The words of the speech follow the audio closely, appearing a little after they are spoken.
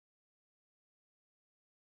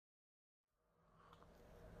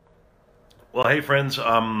Well, hey friends,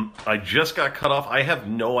 I just got cut off. I have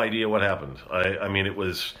no idea what happened. I mean, it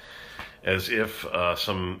was as if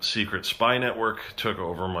some secret spy network took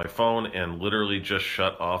over my phone and literally just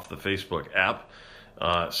shut off the Facebook app,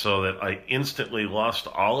 so that I instantly lost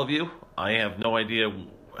all of you. I have no idea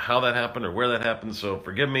how that happened or where that happened, so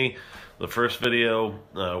forgive me. The first video,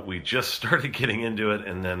 we just started getting into it,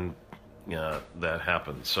 and then that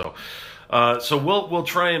happened. So we'll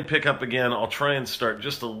try and pick up again. I'll try and start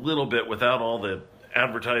just a little bit without all the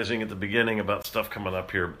advertising at the beginning about stuff coming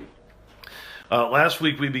up here. Last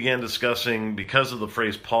week we began discussing, because of the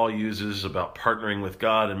phrase Paul uses about partnering with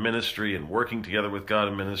God in ministry and working together with God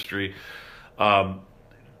in ministry,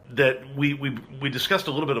 that we discussed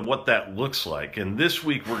a little bit of what that looks like. And this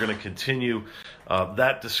week we're going to continue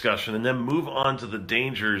that discussion and then move on to the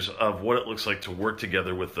dangers of what it looks like to work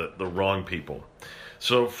together with the wrong people.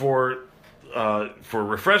 So for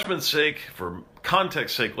refreshment's sake, for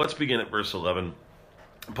context's sake, let's begin at verse 11.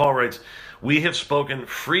 Paul writes, "We have spoken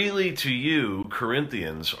freely to you,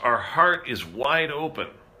 Corinthians. Our heart is wide open.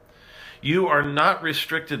 You are not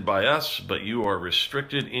restricted by us, but you are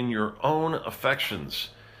restricted in your own affections.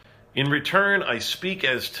 In return, I speak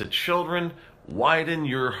as to children. Widen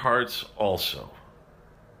your hearts also."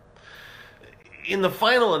 In the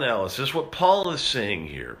final analysis, what Paul is saying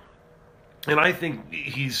here, and I think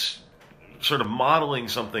he's sort of modeling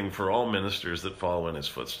something for all ministers that follow in his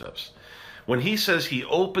footsteps. When he says he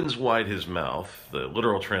opens wide his mouth, the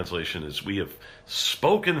literal translation is, we have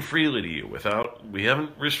spoken freely to you we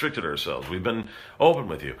haven't restricted ourselves. We've been open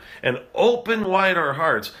with you. And open wide our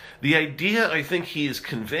hearts. The idea I think he is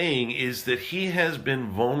conveying is that he has been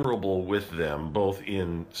vulnerable with them, both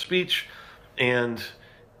in speech and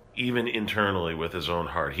even internally with his own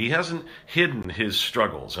heart. He hasn't hidden his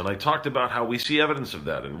struggles. And I talked about how we see evidence of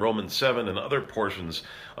that in Romans 7 and other portions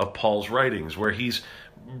of Paul's writings, where he's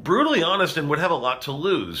brutally honest and would have a lot to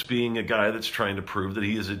lose, being a guy that's trying to prove that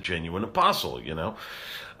he is a genuine apostle, you know.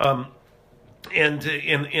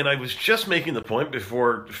 And I was just making the point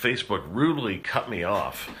before Facebook rudely cut me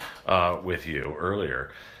off with you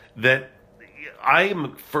earlier, that I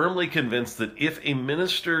am firmly convinced that if a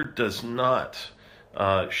minister does not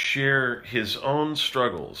share his own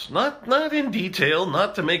struggles, not in detail,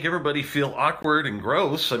 not to make everybody feel awkward and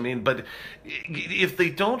gross. I mean, but if they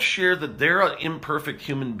don't share that they're an imperfect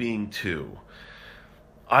human being too,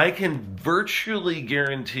 I can virtually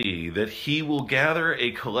guarantee that he will gather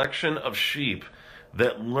a collection of sheep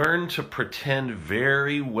that learn to pretend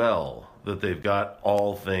very well that they've got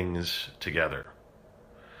all things together.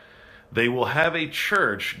 They will have a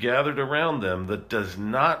church gathered around them that does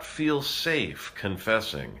not feel safe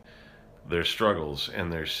confessing their struggles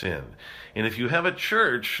and their sin. And if you have a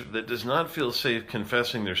church that does not feel safe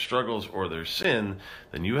confessing their struggles or their sin,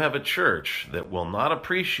 then you have a church that will not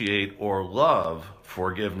appreciate or love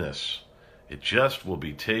forgiveness. It just will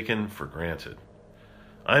be taken for granted.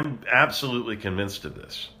 I'm absolutely convinced of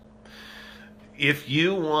this. If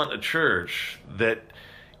you want a church that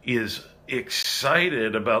is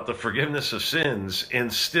excited about the forgiveness of sins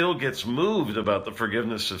and still gets moved about the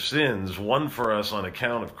forgiveness of sins won for us on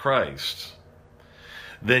account of Christ,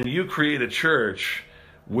 then you create a church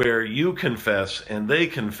where you confess and they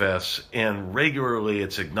confess, and regularly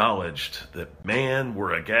it's acknowledged that, man,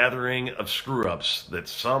 we're a gathering of screw-ups that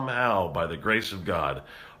somehow, by the grace of God,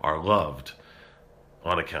 are loved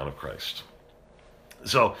on account of Christ.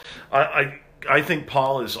 So I think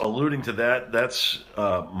Paul is alluding to that. That's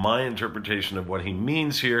my interpretation of what he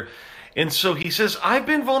means here. And so he says, I've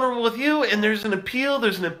been vulnerable with you, and there's an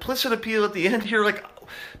implicit appeal at the end here, like,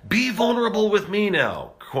 be vulnerable with me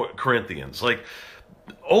now, Corinthians. Like,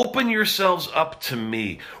 open yourselves up to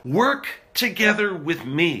me. Work together with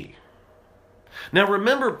me. Now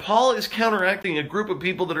remember, Paul is counteracting a group of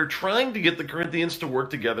people that are trying to get the Corinthians to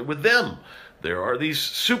work together with them. There are these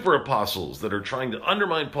super apostles that are trying to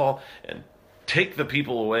undermine Paul and take the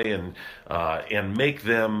people away and make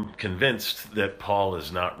them convinced that Paul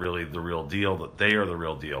is not really the real deal, that they are the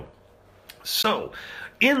real deal. So,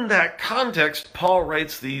 in that context, Paul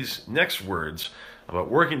writes these next words about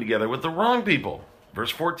working together with the wrong people.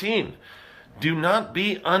 Verse 14, do not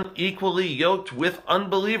be unequally yoked with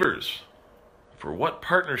unbelievers. For what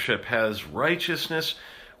partnership has righteousness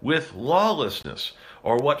with lawlessness?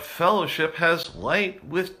 Or what fellowship has light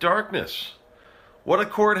with darkness? What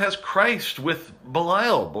accord has Christ with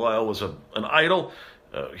Belial? Belial was an idol,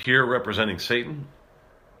 here representing Satan.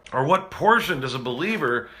 Or what portion does a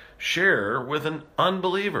believer share with an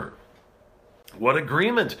unbeliever? What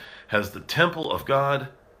agreement has the temple of God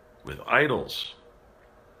with idols?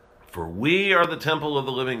 For we are the temple of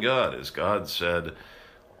the living God, as God said,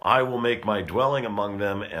 I will make my dwelling among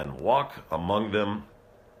them and walk among them,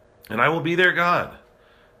 and I will be their God,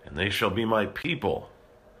 and they shall be my people.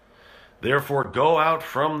 Therefore go out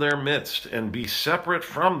from their midst, and be separate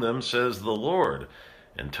from them, says the Lord,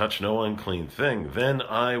 and touch no unclean thing. Then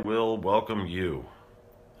I will welcome you,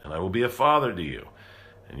 and I will be a father to you,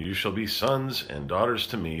 and you shall be sons and daughters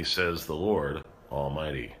to me, says the Lord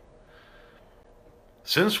Almighty.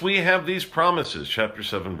 Since we have these promises, chapter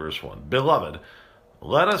 7, verse 1, beloved,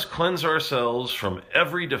 let us cleanse ourselves from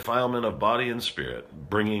every defilement of body and spirit,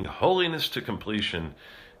 bringing holiness to completion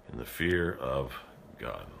in the fear of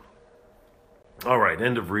God. All right,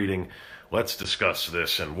 end of reading. Let's discuss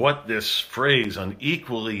this and what this phrase,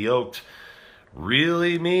 unequally yoked,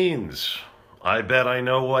 really means. I bet I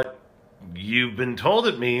know what you've been told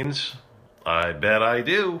it means. I bet I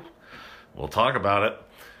do. We'll talk about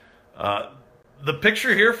it. The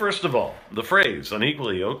picture here, first of all, the phrase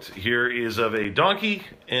unequally yoked here is of a donkey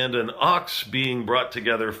and an ox being brought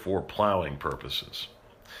together for plowing purposes.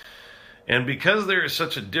 And because there is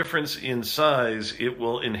such a difference in size, it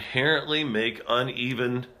will inherently make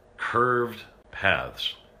uneven, curved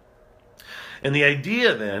paths. And the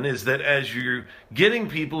idea then is that as you're getting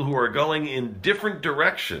people who are going in different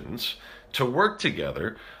directions to work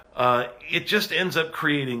together, it just ends up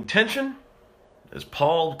creating tension. As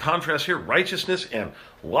Paul contrasts here, righteousness and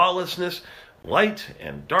lawlessness, light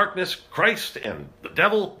and darkness, Christ and the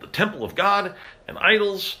devil, the temple of God and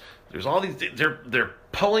idols. There's all these, they're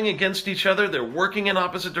pulling against each other. They're working in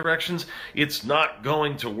opposite directions. It's not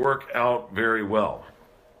going to work out very well.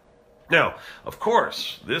 Now, of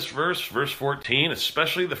course, this verse 14,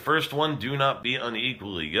 especially the first one, do not be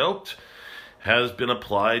unequally yoked, has been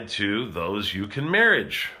applied to those you can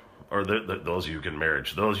marriage, or those you can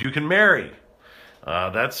marry.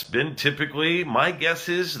 That's been typically, my guess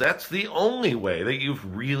is that's the only way that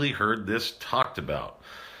you've really heard this talked about.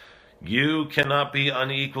 You cannot be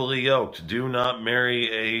unequally yoked. Do not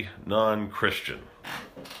marry a non-Christian.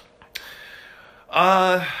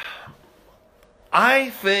 I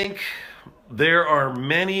think there are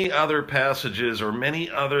many other passages or many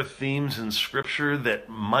other themes in Scripture that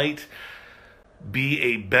might be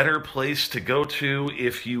a better place to go to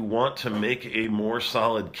if you want to make a more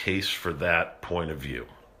solid case for that point of view.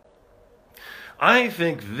 I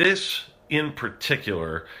think this in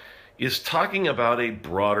particular is talking about a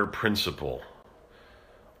broader principle.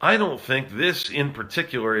 I don't think this in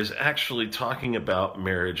particular is actually talking about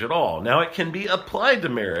marriage at all. Now, it can be applied to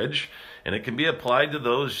marriage, and it can be applied to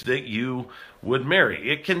those that you would marry.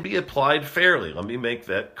 It can be applied fairly. Let me make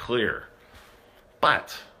that clear.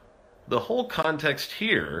 But the whole context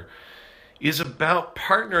here is about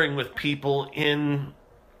partnering with people in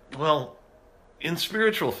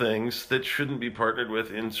spiritual things that shouldn't be partnered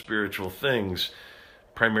with in spiritual things,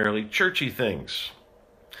 primarily churchy things.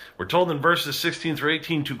 We're told in verses 16 through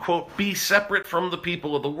 18 to, quote, be separate from the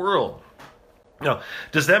people of the world. Now,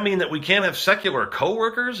 does that mean that we can't have secular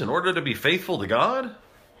co-workers in order to be faithful to God?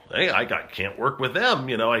 Hey, I can't work with them.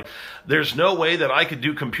 There's no way that I could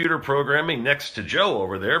do computer programming next to Joe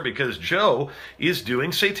over there because Joe is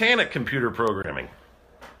doing satanic computer programming.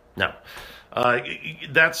 Now,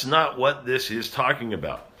 that's not what this is talking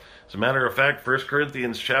about. As a matter of fact, 1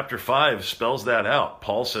 Corinthians chapter 5 spells that out.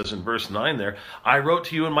 Paul says in verse 9 there, I wrote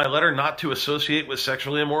to you in my letter not to associate with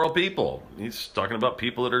sexually immoral people. He's talking about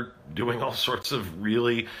people that are doing all sorts of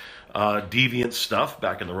really deviant stuff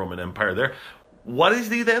back in the Roman Empire there. What does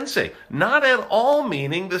he then say? Not at all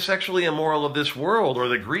meaning the sexually immoral of this world or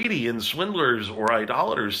the greedy and swindlers or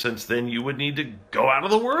idolaters, since then you would need to go out of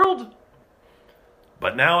the world.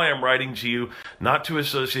 But now I am writing to you not to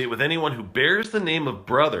associate with anyone who bears the name of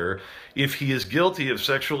brother if he is guilty of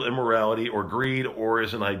sexual immorality or greed or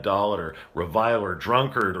is an idolater, reviler,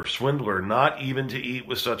 drunkard, or swindler, not even to eat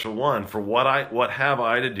with such a one. For what have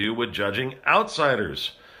I to do with judging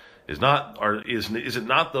outsiders? Is it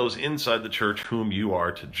not those inside the church whom you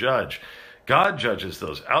are to judge? God judges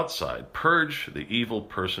those outside. Purge the evil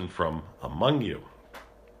person from among you.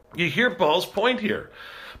 You hear Paul's point here.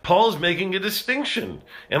 Paul is making a distinction.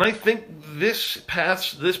 And I think this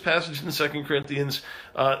passage in 2 Corinthians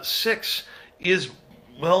 6 is,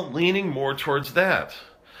 leaning more towards that.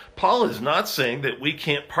 Paul is not saying that we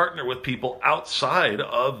can't partner with people outside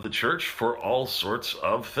of the church for all sorts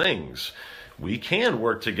of things. We can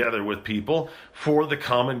work together with people for the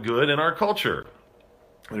common good in our culture.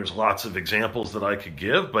 There's lots of examples that I could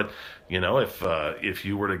give, but if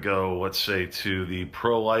you were to go, let's say, to the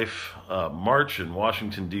pro-life march in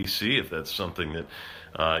Washington, D.C., if that's something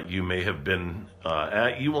that you may have been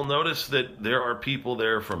at, you will notice that there are people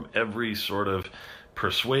there from every sort of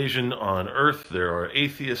persuasion on earth. There are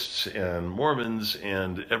atheists and Mormons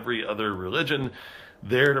and every other religion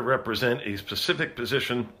there to represent a specific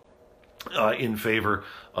position in favor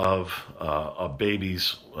of a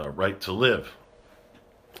baby's right to live.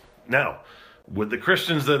 Now, would the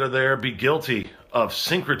Christians that are there be guilty of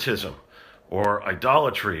syncretism or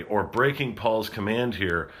idolatry or breaking Paul's command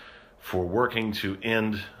here for working to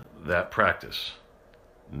end that practice?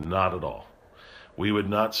 Not at all. We would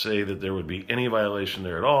not say that there would be any violation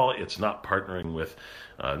there at all. It's not partnering with,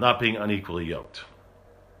 not being unequally yoked.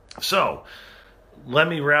 So, let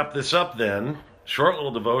me wrap this up then. Short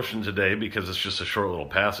little devotion today because it's just a short little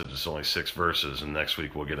passage. It's only 6 verses, and next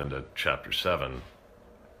week we'll get into chapter 7.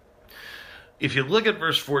 If you look at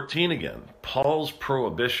verse 14 again, Paul's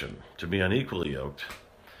prohibition to be unequally yoked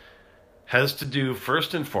has to do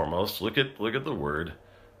first and foremost, look at the word,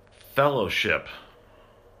 fellowship.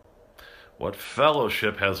 What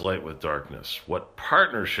fellowship has light with darkness? What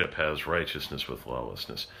partnership has righteousness with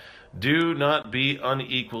lawlessness? Do not be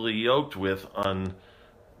unequally yoked with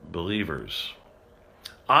unbelievers.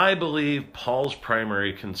 I believe Paul's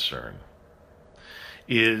primary concern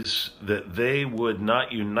is that they would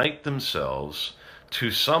not unite themselves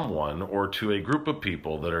to someone or to a group of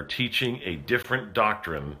people that are teaching a different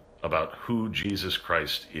doctrine about who Jesus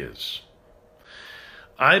Christ is.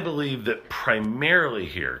 I believe that primarily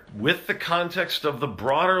here, with the context of the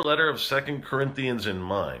broader letter of 2 Corinthians in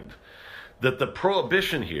mind, that the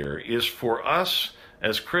prohibition here is for us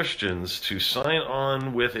as Christians to sign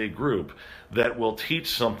on with a group that will teach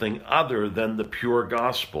something other than the pure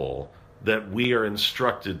gospel that we are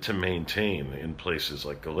instructed to maintain in places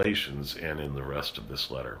like Galatians and in the rest of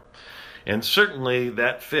this letter. And certainly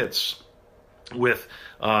that fits with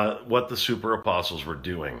what the super apostles were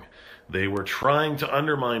doing. They were trying to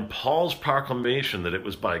undermine Paul's proclamation that it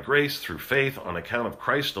was by grace through faith on account of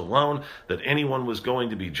Christ alone that anyone was going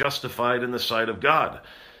to be justified in the sight of God.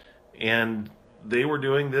 And they were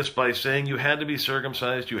doing this by saying you had to be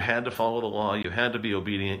circumcised, you had to follow the law, you had to be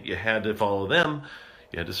obedient, you had to follow them,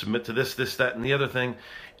 you had to submit to this, that, and the other thing.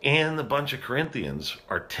 And the bunch of Corinthians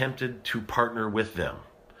are tempted to partner with them,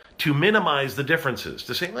 to minimize the differences,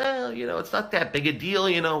 to say, well, it's not that big a deal,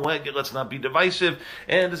 let's not be divisive.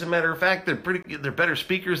 And as a matter of fact, they're better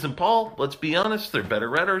speakers than Paul. Let's be honest, they're better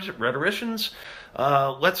rhetoricians.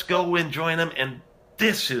 Let's go and join them. And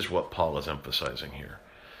this is what Paul is emphasizing here.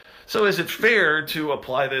 So is it fair to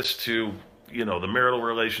apply this to, the marital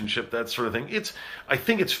relationship, that sort of thing? I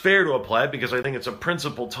think it's fair to apply it because I think it's a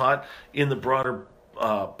principle taught in the broader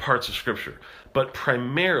parts of Scripture. But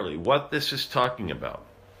primarily what this is talking about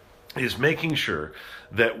is making sure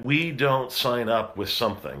that we don't sign up with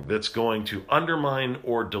something that's going to undermine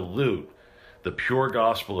or dilute the pure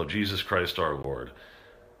gospel of Jesus Christ our Lord,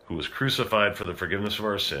 who was crucified for the forgiveness of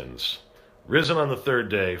our sins, risen on the third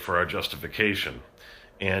day for our justification,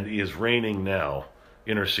 and is reigning now,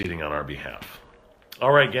 interceding on our behalf.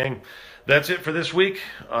 All right, gang, that's it for this week.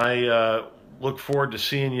 I look forward to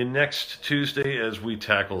seeing you next Tuesday as we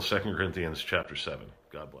tackle 2 Corinthians chapter 7.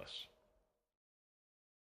 God bless.